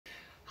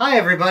Hi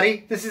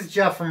everybody, this is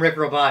Jeff from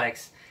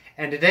Robotics,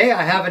 and today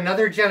I have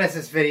another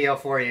Genesis video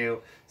for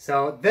you.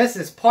 So this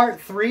is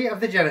part 3 of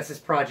the Genesis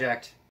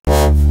project.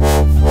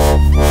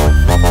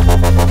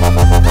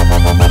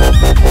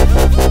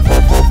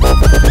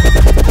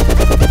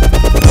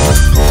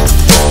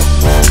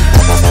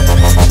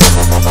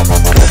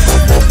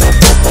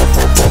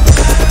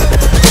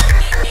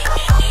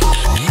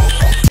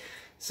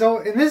 So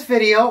in this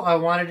video I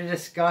wanted to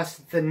discuss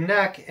the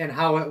neck and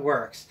how it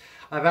works.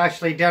 I've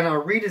actually done a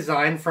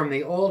redesign from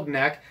the old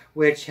neck,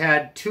 which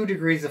had 2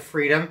 degrees of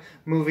freedom,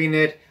 moving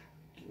it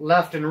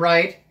left and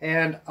right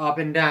and up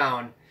and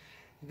down.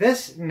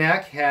 This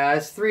neck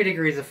has 3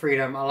 degrees of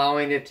freedom,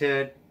 allowing it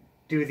to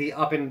do the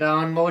up and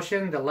down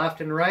motion, the left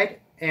and right,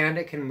 and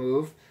it can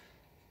move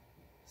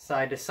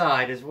side to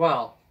side as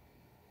well.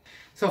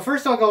 So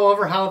first I'll go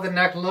over how the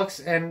neck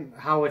looks and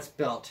how it's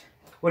built.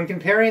 When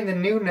comparing the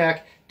new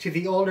neck to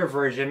the older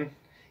version,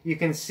 you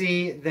can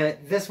see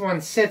that this one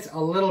sits a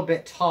little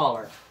bit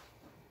taller.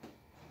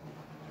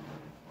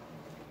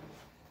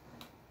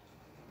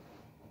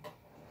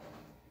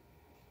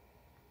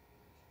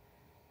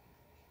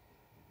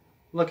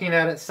 Looking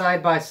at it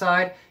side by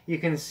side, you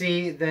can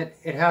see that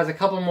it has a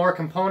couple more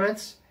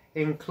components,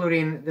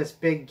 including this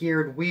big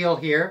geared wheel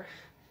here,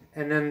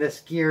 and then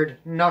this geared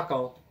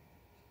knuckle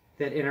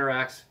that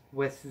interacts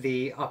with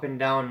the up and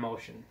down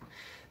motion.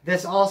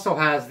 This also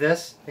has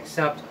this,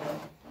 except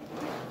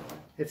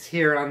it's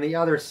here on the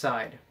other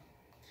side.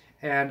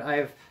 And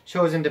I've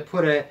chosen to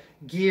put a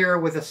gear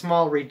with a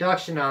small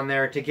reduction on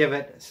there to give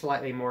it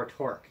slightly more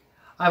torque.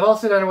 I've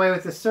also done away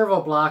with the servo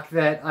block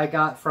that I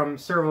got from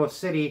Servo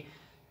City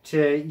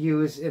to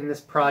use in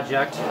this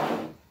project.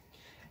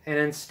 And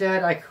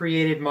instead I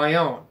created my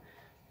own.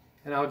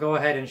 And I'll go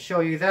ahead and show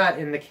you that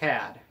in the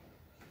CAD.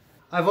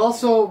 I've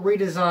also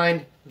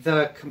redesigned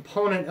the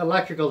component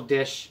electrical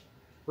dish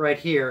right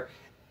here.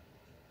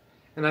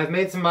 And I've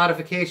made some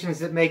modifications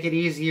that make it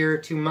easier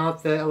to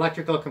mount the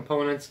electrical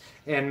components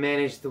and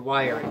manage the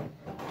wiring.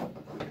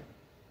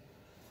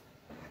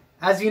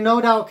 As you no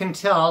doubt can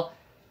tell,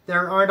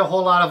 there aren't a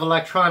whole lot of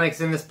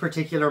electronics in this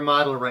particular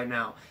model right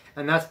now.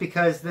 And that's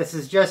because this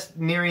is just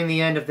nearing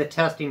the end of the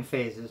testing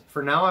phases.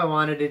 For now, I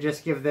wanted to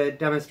just give the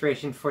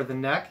demonstration for the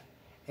neck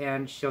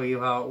and show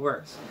you how it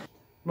works.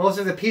 Most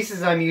of the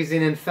pieces I'm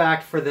using, in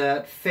fact, for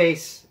the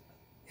face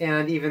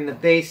and even the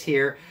base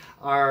here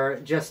are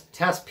just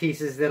test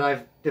pieces that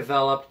I've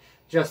developed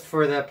just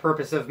for the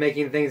purpose of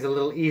making things a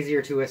little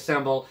easier to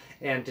assemble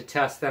and to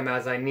test them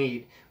as I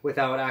need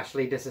without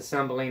actually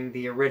disassembling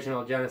the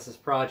original Genesis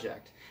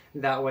project.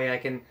 That way I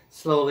can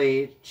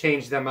slowly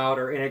change them out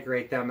or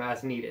integrate them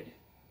as needed.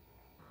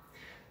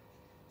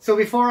 So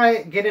before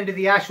I get into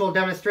the actual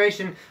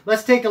demonstration,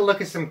 let's take a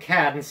look at some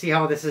CAD and see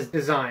how this is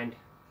designed.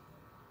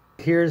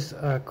 Here's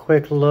a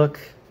quick look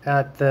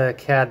at the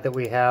CAD that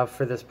we have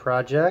for this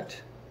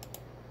project.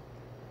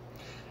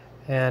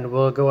 And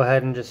we'll go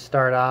ahead and just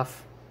start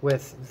off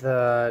with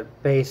the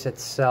base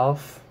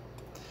itself.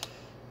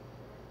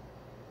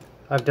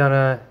 I've done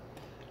a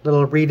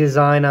little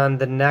redesign on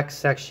the neck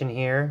section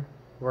here,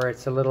 where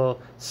it's a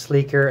little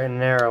sleeker and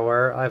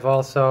narrower. I've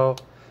also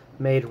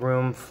made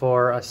room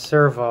for a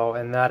servo,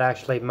 and that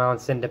actually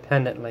mounts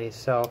independently.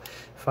 So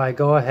if I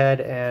go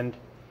ahead and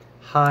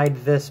hide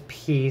this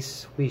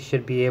piece, we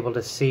should be able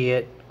to see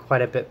it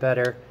quite a bit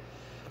better.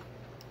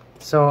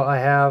 So I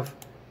have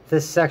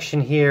this section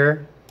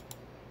here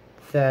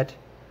that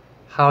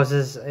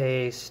houses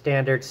a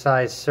standard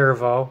size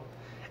servo,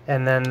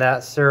 and then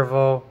that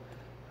servo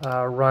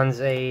runs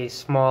a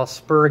small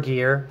spur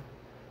gear,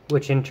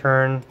 which in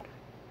turn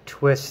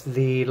twists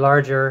the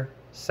larger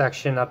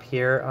section up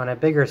here on a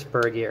bigger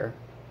spur gear.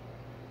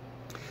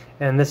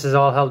 And this is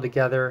all held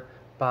together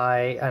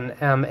by an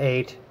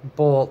M8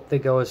 bolt that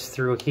goes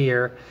through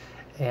here,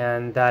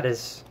 and that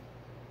is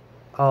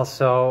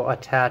also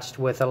attached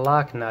with a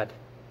lock nut.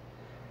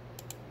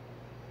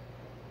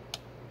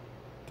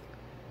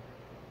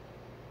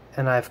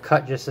 And I've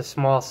cut just a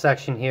small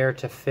section here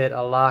to fit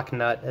a lock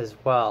nut as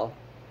well.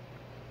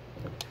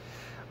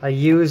 I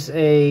use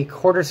a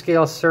 1/4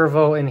 scale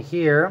servo in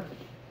here.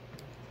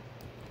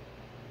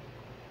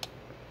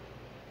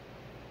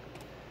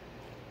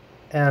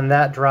 And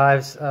that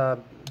drives a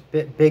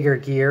bit bigger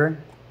gear.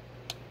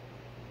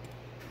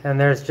 And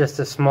there's just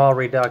a small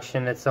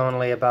reduction. It's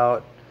only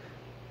about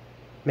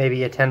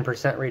maybe a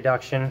 10%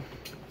 reduction.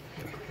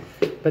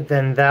 But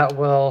then that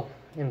will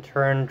in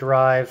turn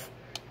drive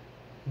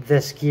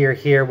this gear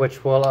here,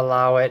 which will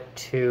allow it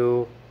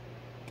to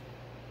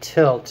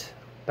tilt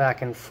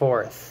back and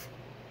forth.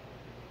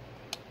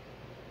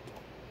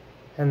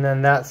 And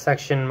then that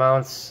section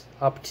mounts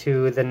up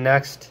to the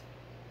next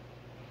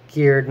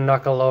geared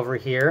knuckle over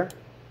here,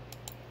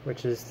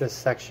 which is this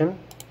section.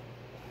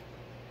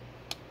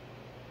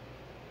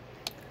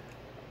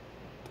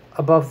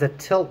 Above the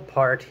tilt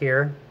part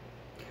here,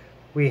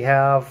 we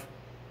have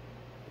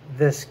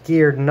this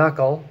geared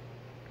knuckle,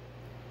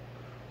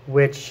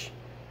 which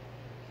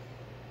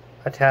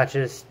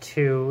attaches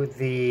to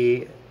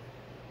the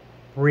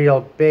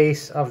real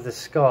base of the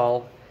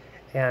skull,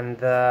 and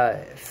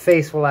the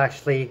face will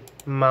actually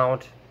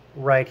mount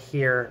right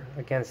here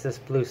against this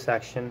blue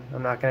section.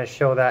 I'm not going to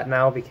show that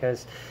now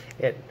because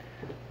it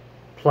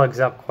plugs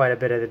up quite a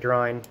bit of the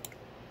drawing.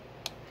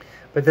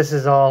 But this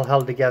is all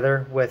held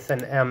together with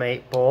an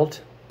M8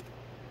 bolt.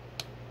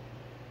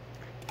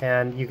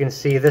 And you can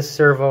see this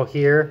servo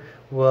here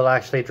will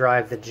actually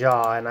drive the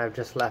jaw, and I've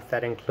just left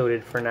that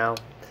included for now.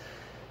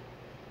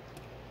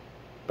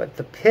 But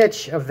the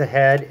pitch of the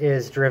head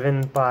is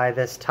driven by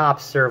this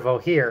top servo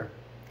here,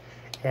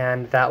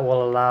 and that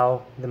will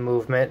allow the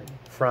movement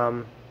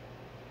from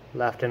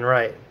left and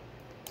right.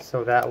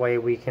 So that way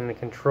we can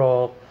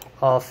control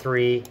all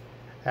three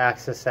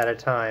axes at a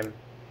time.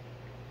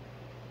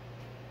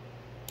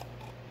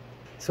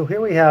 So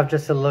here we have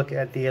just a look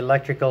at the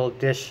electrical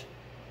dish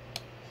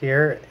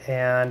here,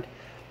 and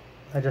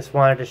I just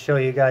wanted to show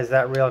you guys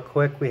that real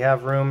quick. We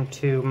have room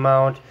to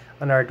mount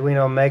an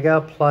Arduino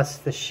Mega plus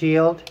the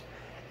shield,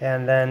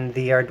 and then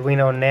the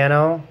Arduino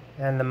Nano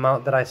and the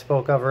mount that I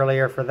spoke of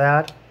earlier for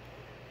that.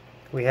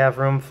 We have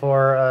room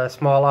for a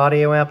small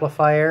audio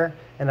amplifier,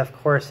 and of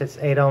course its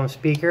 8-ohm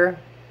speaker.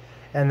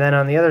 And then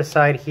on the other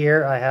side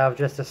here I have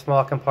just a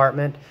small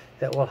compartment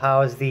that will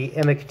house the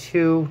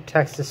IMIC2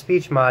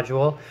 text-to-speech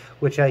module,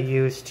 which I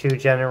use to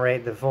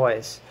generate the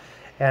voice.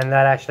 And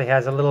that actually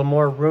has a little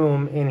more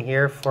room in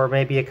here for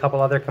maybe a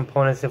couple other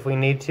components if we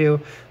need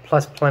to,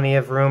 plus plenty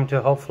of room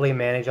to hopefully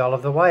manage all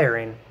of the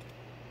wiring.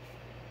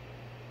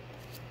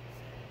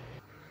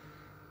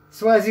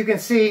 So as you can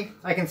see,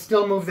 I can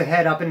still move the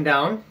head up and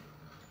down,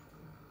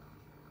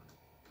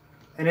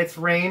 and its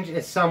range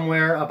is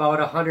somewhere about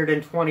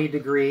 120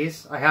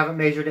 degrees. I haven't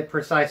measured it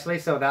precisely,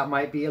 so that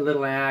might be a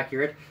little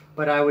inaccurate,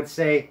 but I would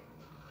say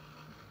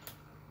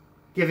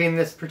giving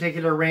this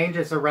particular range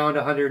is around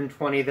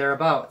 120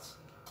 thereabouts.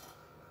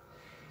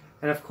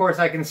 And of course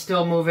I can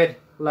still move it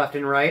left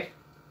and right.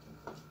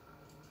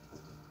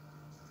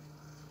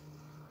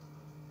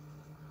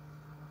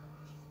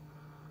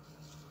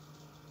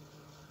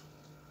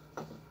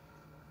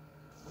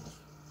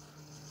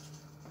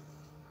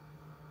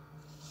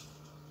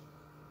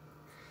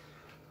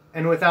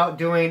 And without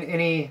doing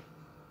any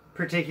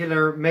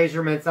particular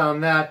measurements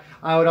on that,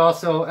 I would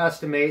also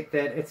estimate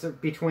that it's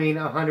between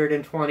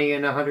 120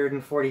 and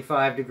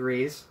 145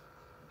 degrees.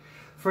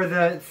 For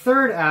the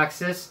third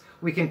axis,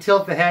 we can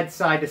tilt the head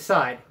side to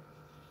side.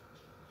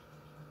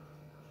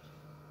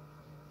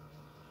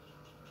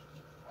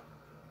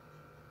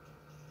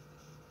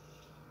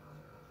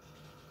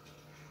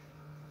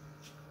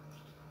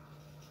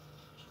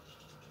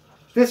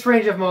 This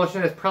range of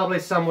motion is probably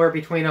somewhere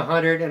between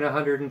 100 and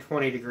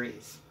 120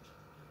 degrees.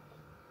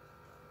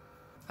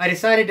 I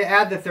decided to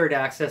add the third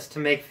axis to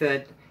make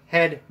the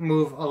head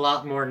move a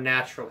lot more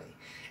naturally.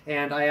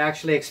 And I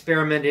actually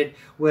experimented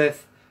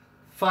with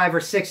 5 or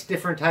 6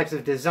 different types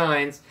of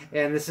designs,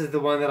 and this is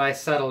the one that I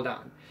settled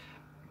on.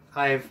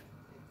 I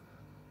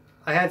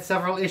had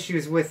several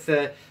issues with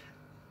the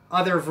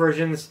other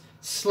versions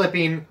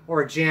slipping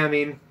or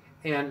jamming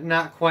and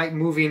not quite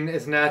moving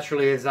as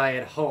naturally as I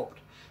had hoped.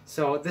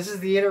 So this is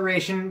the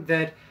iteration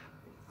that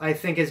I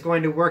think is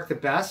going to work the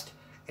best,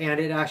 and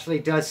it actually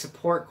does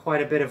support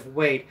quite a bit of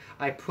weight.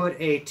 I put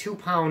a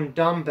 2-pound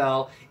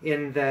dumbbell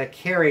in the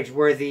carriage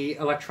where the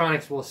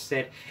electronics will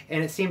sit,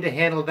 and it seemed to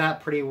handle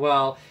that pretty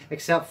well,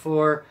 except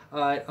for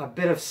a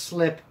bit of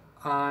slip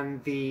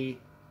on the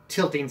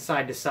tilting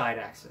side-to-side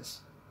axis.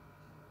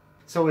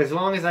 So as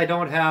long as I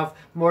don't have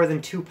more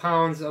than 2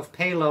 pounds of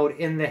payload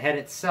in the head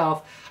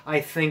itself, I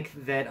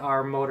think that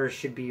our motor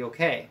should be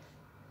okay.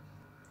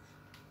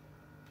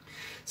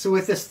 So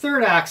with this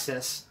third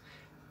axis,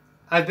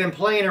 I've been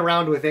playing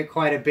around with it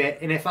quite a bit,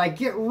 and if I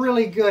get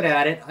really good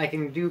at it, I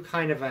can do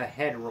kind of a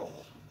head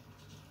roll.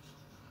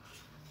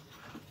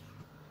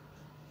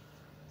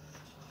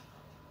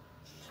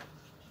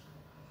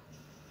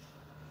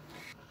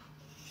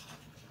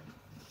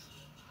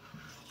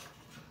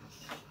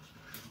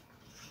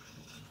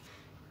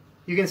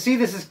 You can see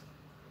this is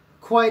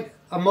quite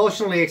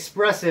emotionally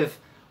expressive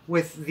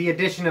with the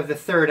addition of the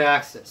third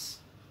axis.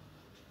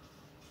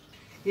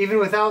 Even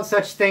without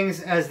such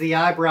things as the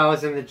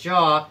eyebrows and the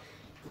jaw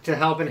to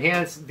help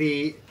enhance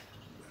the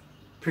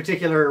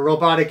particular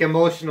robotic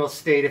emotional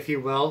state, if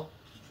you will,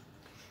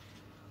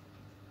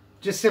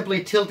 just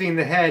simply tilting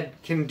the head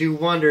can do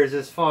wonders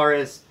as far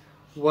as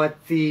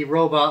what the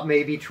robot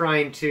may be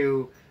trying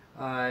to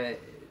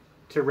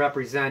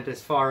represent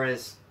as far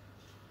as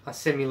a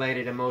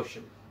simulated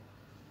emotion.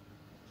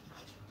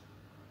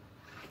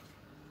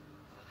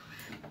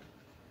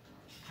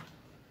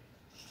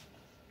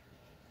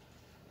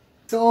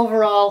 So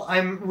overall,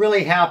 I'm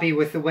really happy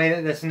with the way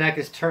that this neck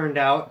has turned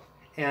out,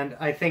 and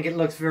I think it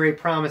looks very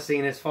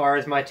promising as far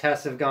as my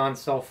tests have gone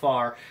so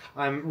far.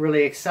 I'm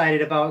really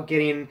excited about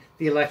getting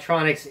the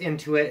electronics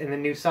into it and the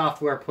new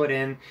software put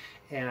in,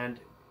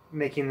 and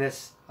making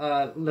this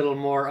a little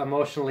more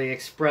emotionally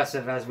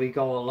expressive as we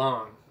go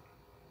along.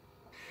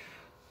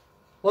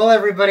 Well,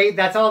 everybody,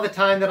 that's all the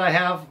time that I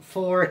have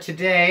for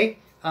today.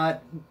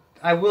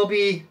 I will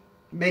be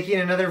making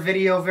another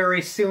video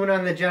very soon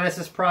on the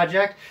Genesis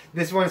project.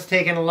 This one's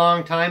taken a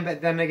long time,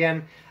 but then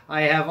again,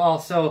 I have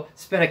also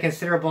spent a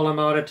considerable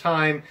amount of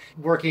time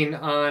working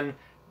on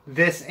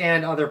this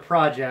and other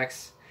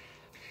projects.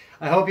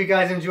 I hope you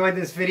guys enjoyed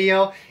this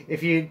video.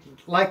 If you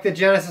like the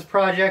Genesis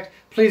project,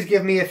 please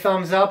give me a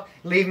thumbs up,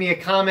 leave me a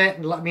comment,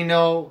 and let me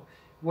know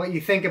what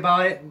you think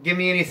about it. Give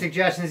me any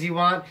suggestions you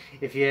want.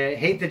 If you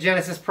hate the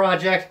Genesis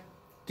project,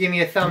 give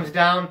me a thumbs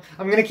down.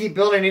 I'm going to keep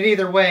building it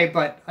either way,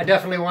 but I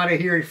definitely want to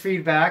hear your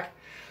feedback.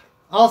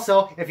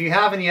 Also, if you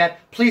haven't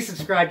yet, please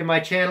subscribe to my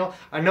channel.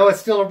 I know it's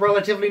still a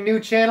relatively new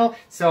channel,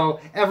 so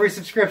every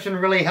subscription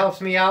really helps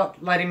me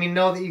out, letting me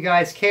know that you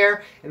guys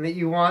care and that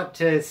you want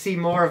to see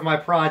more of my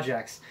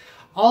projects.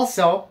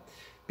 Also,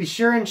 be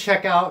sure and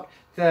check out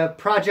the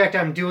project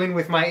I'm doing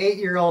with my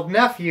 8-year-old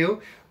nephew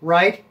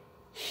right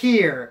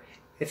here.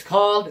 It's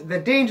called the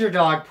Danger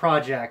Dog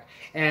Project,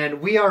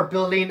 and we are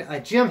building a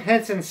Jim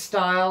Henson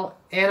style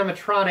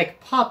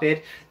animatronic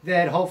puppet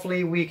that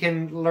hopefully we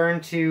can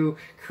learn to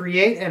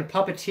create and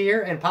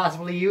puppeteer and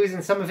possibly use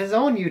in some of his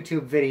own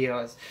YouTube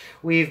videos.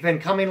 We've been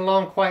coming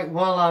along quite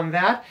well on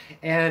that,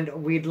 and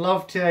we'd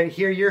love to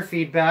hear your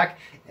feedback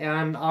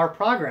on our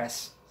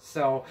progress.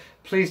 So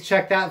please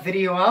check that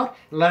video out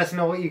and let us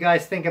know what you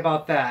guys think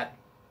about that.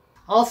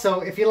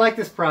 Also, if you like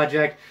this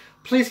project,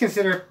 please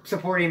consider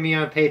supporting me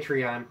on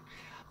Patreon.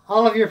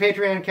 All of your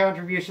Patreon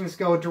contributions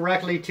go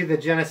directly to the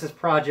Genesis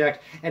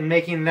project and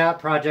making that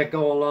project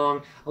go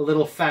along a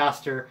little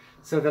faster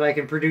so that I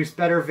can produce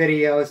better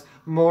videos,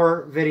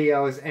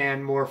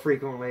 and more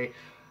frequently.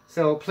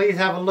 So please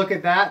have a look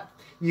at that.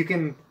 You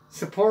can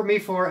support me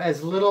for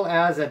as little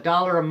as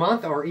 $1 a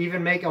month or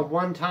even make a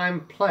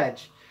one-time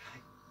pledge.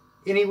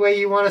 Any way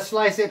you want to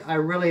slice it, I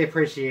really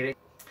appreciate it.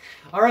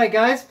 Alright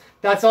guys,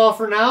 that's all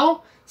for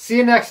now. See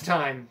you next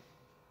time.